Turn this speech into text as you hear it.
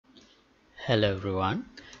Hello everyone,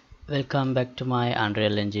 welcome back to my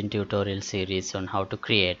Unreal Engine tutorial series on how to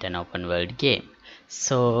create an open world game.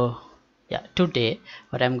 So today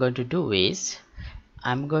what I'm going to do is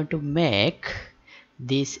I'm going to make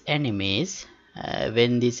these enemies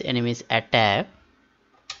when these enemies attack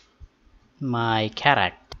my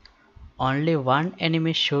character, only one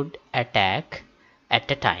enemy should attack at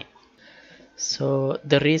a time. So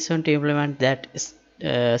the reason to implement that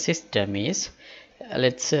system is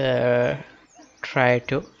let's try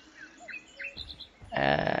to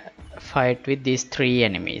fight with these three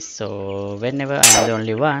enemies. So whenever I am the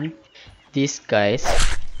only one, these guys,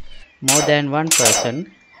 more than one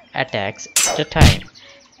person attacks at a time,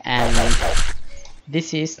 and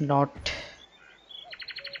this is not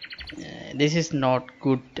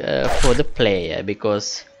good for the player,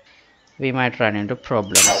 because we might run into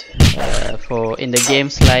problems for in the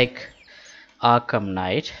games like Arkham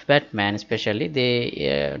Knight, Batman especially.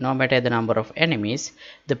 They no matter the number of enemies,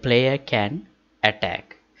 the player can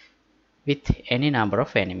attack with any number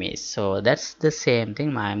of enemies. So that's the same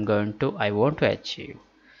thing I want to achieve.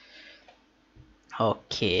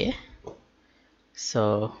 Okay,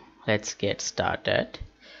 so let's get started.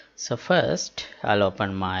 So first I'll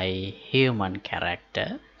open my human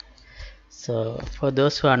character. So for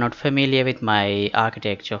those who are not familiar with my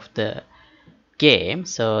architecture of the game,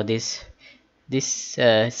 so this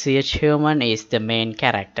𝐶𝐻uman is the main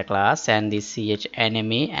character class, and this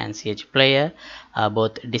𝐶Henemy and 𝐶Hplayer are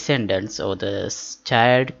both descendants or the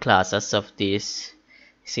child classes of this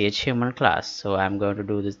𝐶Human class. So I'm going to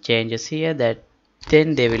do the changes here, that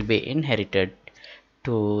then they will be inherited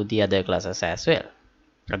to the other classes as well,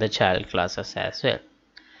 or the child classes as well.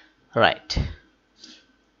 Right,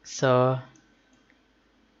 so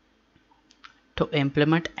to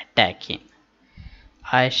implement attacking,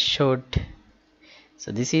 I should,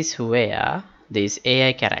 so this is where these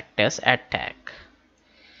AI characters attack.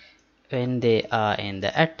 When they are in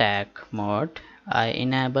the attack mode, I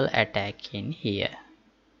enable attacking here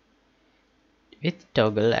with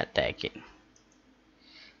toggle attacking.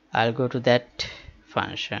 I'll go to that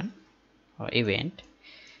function or event.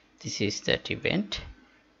 This is that event,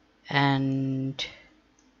 and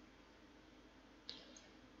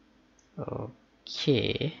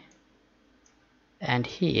okay, and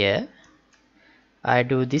here I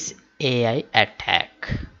do this AI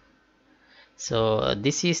attack. So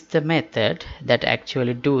this is the method that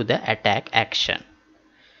actually do the attack action.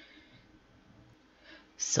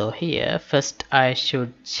 So here first I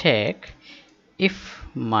should check if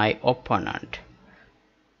my opponent,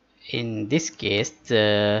 in this case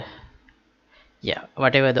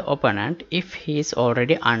whatever the opponent, if he is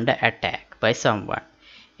already under attack by someone.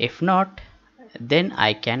 If not, then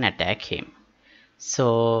I can attack him.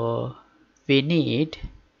 So we need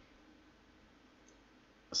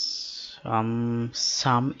some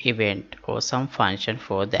event or some function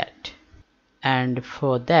for that, and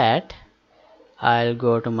for that I'll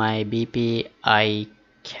go to my BPI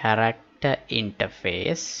character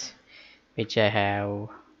interface, which I have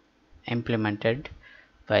implemented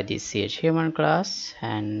by the 𝐶Human class,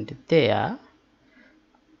 and there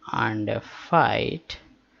under fight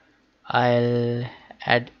I'll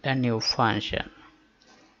add a new function,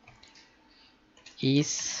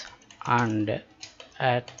 is under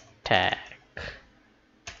attack.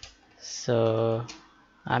 So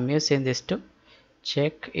I'm using this to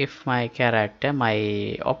check if my character,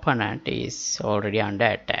 my opponent, is already under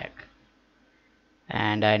attack,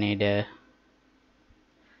 and I need a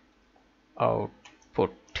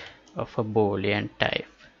output of a boolean type.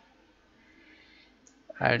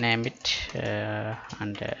 I'll name it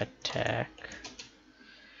under attack,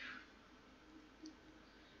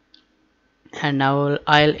 and now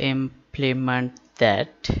I'll implement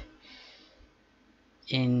that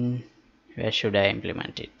in, where should I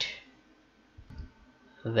implement it?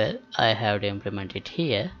 Well, I have to implement it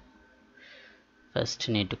here. First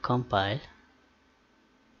need to compile,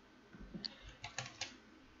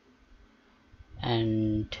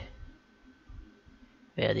 and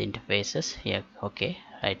where the interfaces here, okay,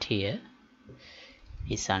 right here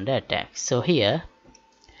is under attack. So here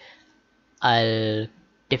I'll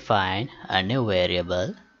define a new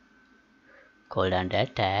variable called under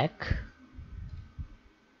attack,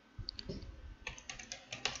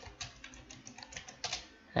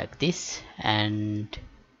 like this, and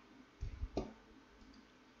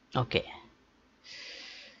okay,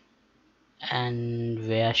 and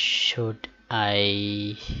where should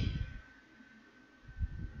I,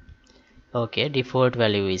 okay, default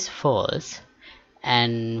value is false.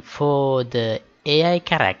 And for the AI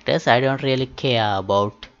characters, I don't really care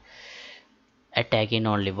about attacking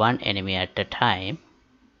only one enemy at a time.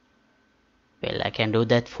 Well, I can do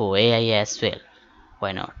that for AI as well.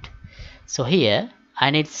 Why not? So here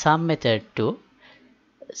I need some method too.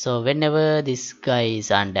 So whenever this guy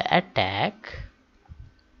is under attack,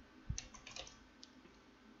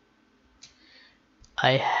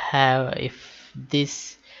 I have, if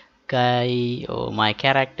this guy or my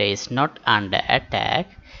character is not under attack,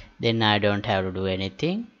 then I don't have to do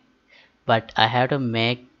anything, but I have to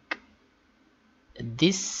make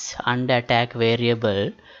this under attack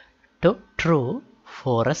variable to true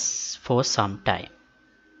for us for some time.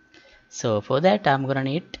 So for that I'm gonna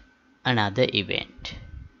need another event.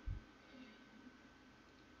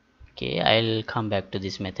 Okay, I'll come back to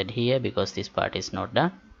this method here because this part is not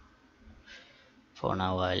done. For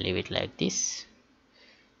now I'll leave it like this,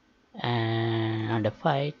 and under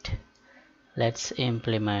fight let's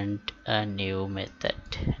implement a new method,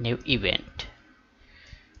 new event.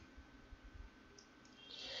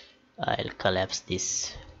 I'll collapse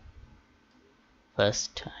this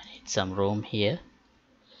first. I need some room here.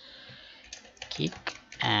 Kick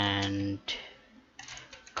and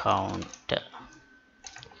counter.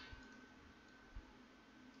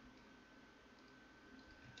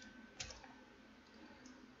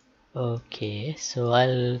 Okay, so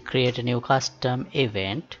I'll create a new custom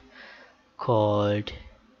event called,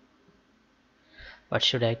 what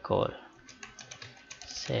should I call?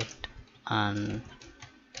 Set on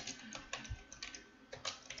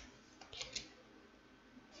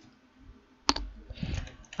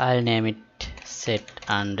I'll name it set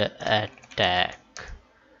under attack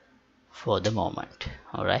for the moment.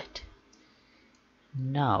 Alright,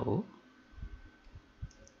 now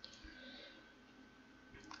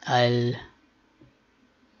I'll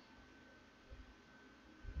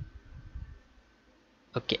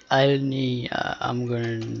need I'm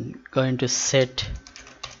going to set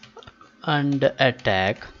under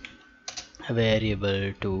attack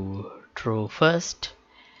variable to true first,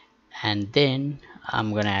 and then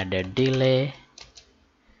I'm gonna add a delay,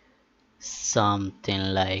 something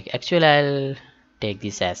like, actually I'll take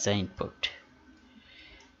this as an input,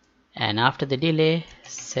 and after the delay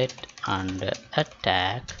set under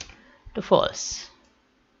attack to false.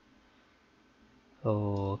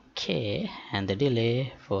 Okay, and the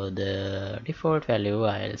delay for the default value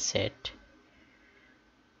I'll set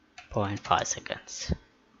 0.5 seconds.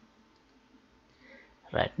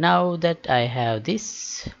 Right, now that I have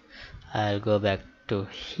this, I'll go back to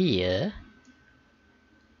here,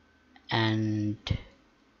 and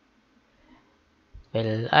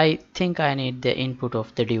well, I think I need the input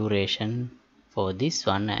of the duration for this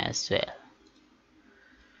one as well.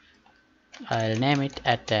 I'll name it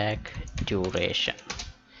attack duration,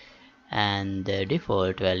 and the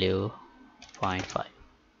default value 0.5.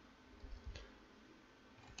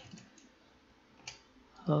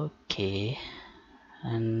 Okay,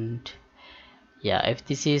 and yeah, if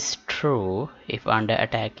this is true, if under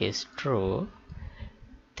attack is true,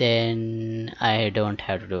 then I don't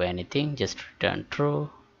have to do anything, just return true.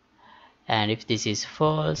 And if this is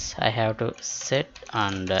false, I have to set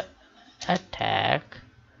under attack.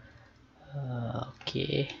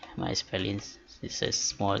 Okay, my spelling, this is a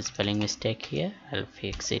small spelling mistake here, I'll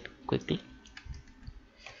fix it quickly.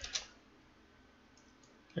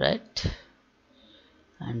 Right,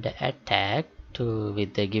 under attack to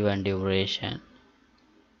with the given duration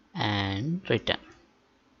and return.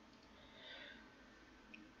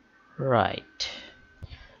 Right,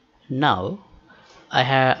 now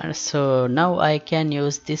now I can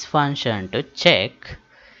use this function to check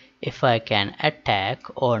if I can attack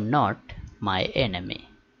or not my enemy.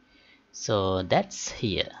 So that's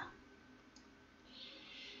here.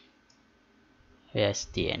 Where's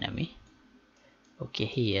the enemy? Okay,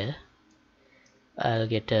 here I'll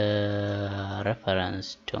get a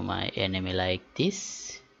reference to my enemy like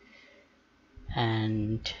this,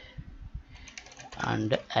 and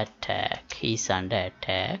under attack, he's under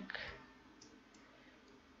attack.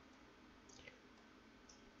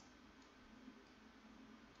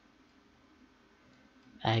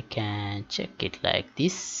 I can check it like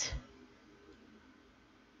this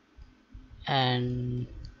and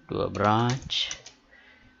do a branch.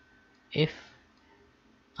 If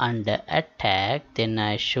under attack, then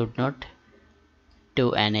I should not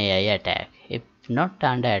do an AI attack. If not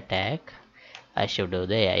under attack, I should do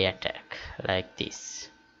the AI attack like this.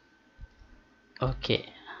 Okay,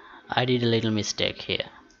 I did a little mistake here.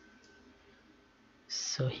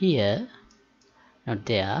 So here, not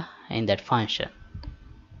there, in that function.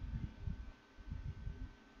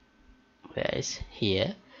 Where is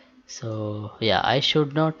here? So yeah, I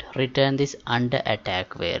should not return this under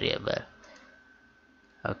attack variable.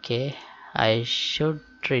 Okay, I should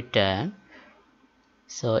return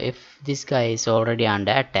So if this guy is already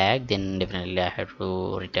under attack, then definitely I have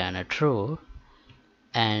to return a true.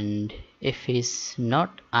 And if he's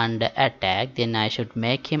not under attack, then I should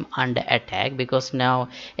make him under attack, because now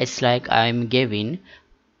it's like I'm giving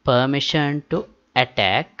permission to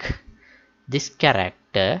attack this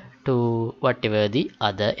character to whatever the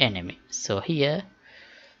other enemy. So here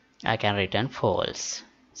I can return false.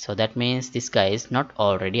 So that means this guy is not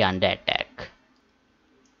already under attack.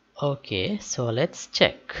 Okay, so let's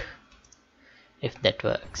check if that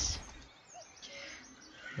works.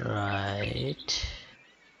 Right.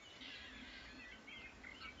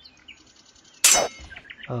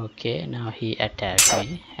 Okay, now he attacked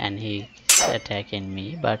me and he's attacking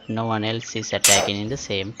me, but no one else is attacking in the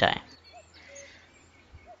same time.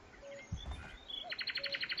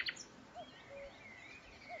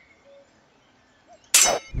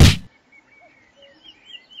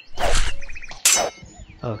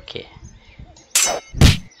 Okay,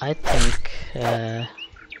 I think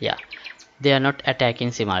yeah, they are not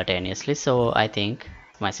attacking simultaneously, so I think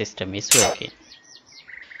my system is working.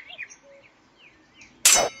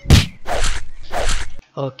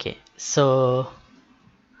 Okay, so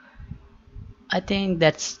I think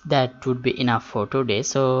that would be enough for today.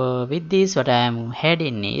 So with this, what I am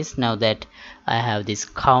heading is, now that I have this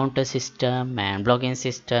counter system and blocking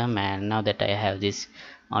system, and now that I have this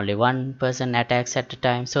only one person attacks at a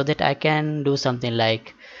time, so that I can do something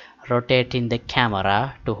like rotating the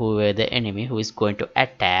camera to whoever the enemy who is going to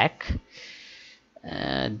attack.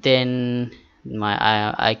 Then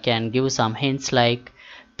I can give some hints like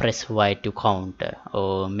press Y to counter,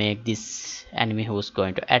 or make this enemy who's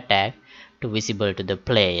going to attack to visible to the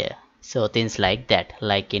player. So things like that,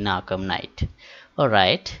 like in Arkham Knight.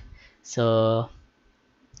 Alright, so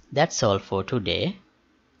that's all for today.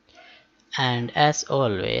 And as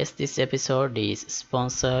always, this episode is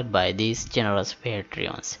sponsored by these generous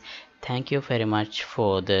Patreons. Thank you very much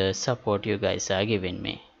for the support you guys are giving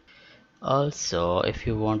me. Also, if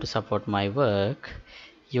you want to support my work,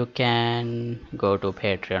 you can go to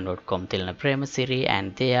patreon.com/𝐿𝐻𝐻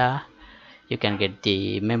and there you can get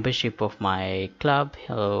the membership of my club.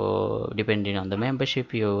 Depending on the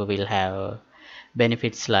membership, you will have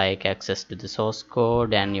benefits like access to the source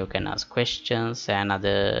code, and you can ask questions and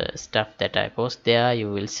other stuff that I post there,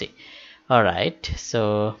 you will see. Alright,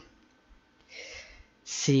 so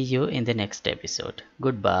see you in the next episode.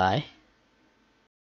 Goodbye.